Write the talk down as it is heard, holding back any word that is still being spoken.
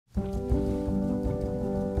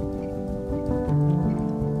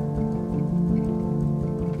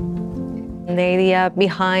The idea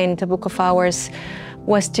behind the Book of Hours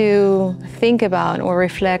was to think about or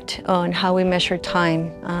reflect on how we measure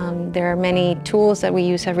time. There are many tools that we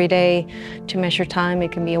use every day to measure time.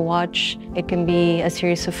 It can be a watch, it can be a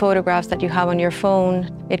series of photographs that you have on your phone,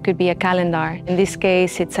 it could be a calendar. In this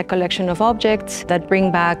case, it's a collection of objects that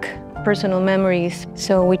bring back personal memories.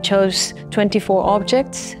 So we chose 24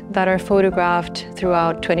 objects that are photographed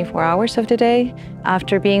throughout 24 hours of the day.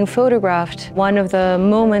 After being photographed, one of the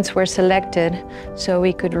moments were selected so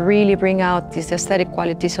we could really bring out these aesthetic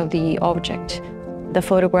qualities of the object. The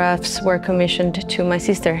photographs were commissioned to my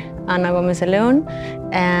sister, Ana Gomez de Leon,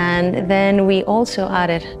 and then we also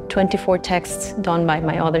added 24 texts done by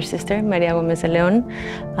my other sister, Maria Gomez de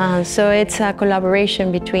Leon. So it's a collaboration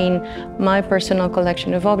between my personal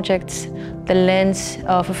collection of objects, the lens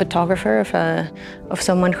of a photographer, of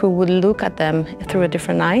someone who would look at them through a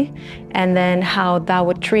different eye, and then how that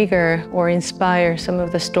would trigger or inspire some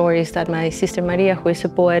of the stories that my sister Maria, who is a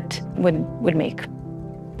poet, would make.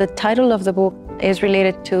 The title of the book is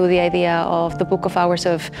related to the idea of the Book of Hours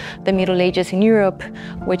of the Middle Ages in Europe,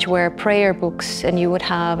 which were prayer books, and you would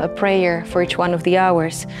have a prayer for each one of the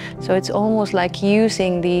hours. So it's almost like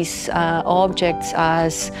using these objects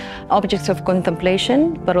as objects of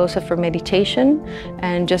contemplation, but also for meditation,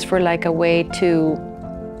 and just for like a way to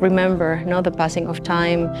remember, the passing of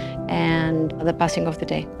time and the passing of the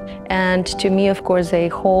day. And to me, of course, they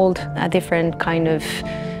hold a different kind of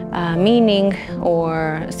meaning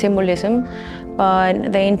or symbolism,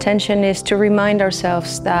 but the intention is to remind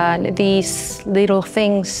ourselves that these little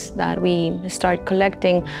things that we start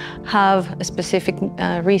collecting have a specific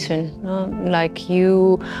reason. Like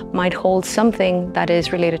you might hold something that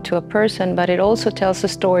is related to a person, but it also tells a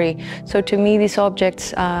story. So to me, these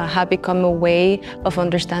objects have become a way of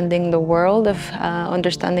understanding the world, of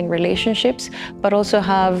understanding relationships, but also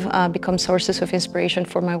have become sources of inspiration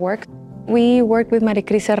for my work. We worked with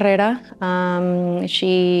Maricris Herrera.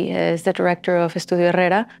 She is the director of Estudio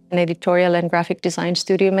Herrera, an editorial and graphic design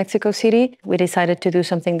studio in Mexico City. We decided to do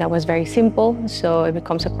something that was very simple, so it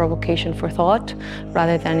becomes a provocation for thought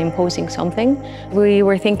rather than imposing something. We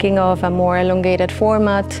were thinking of a more elongated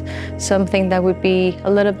format, something that would be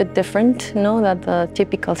a little bit different, than the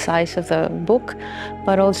typical size of the book,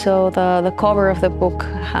 but also the cover of the book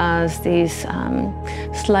has this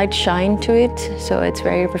slight shine to it, so it's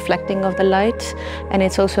very reflecting of the light, and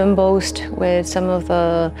it's also embossed with some of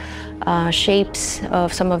the shapes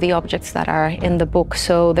of some of the objects that are in the book.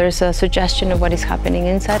 So there's a suggestion of what is happening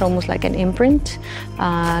inside, almost like an imprint,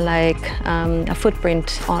 like a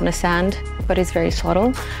footprint on a sand, but it's very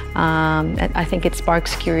subtle. I think it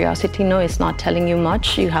sparks curiosity. It's not telling you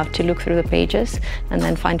much. You have to look through the pages and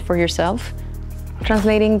then find for yourself.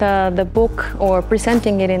 Translating the book or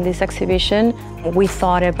presenting it in this exhibition, we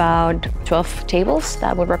thought about 12 tables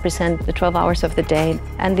that would represent the 12 hours of the day.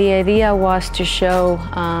 And the idea was to show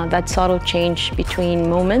that subtle change between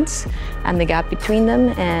moments and the gap between them.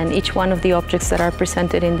 And each one of the objects that are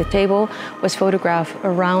presented in the table was photographed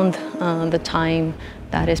around the time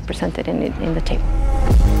that is presented in the table.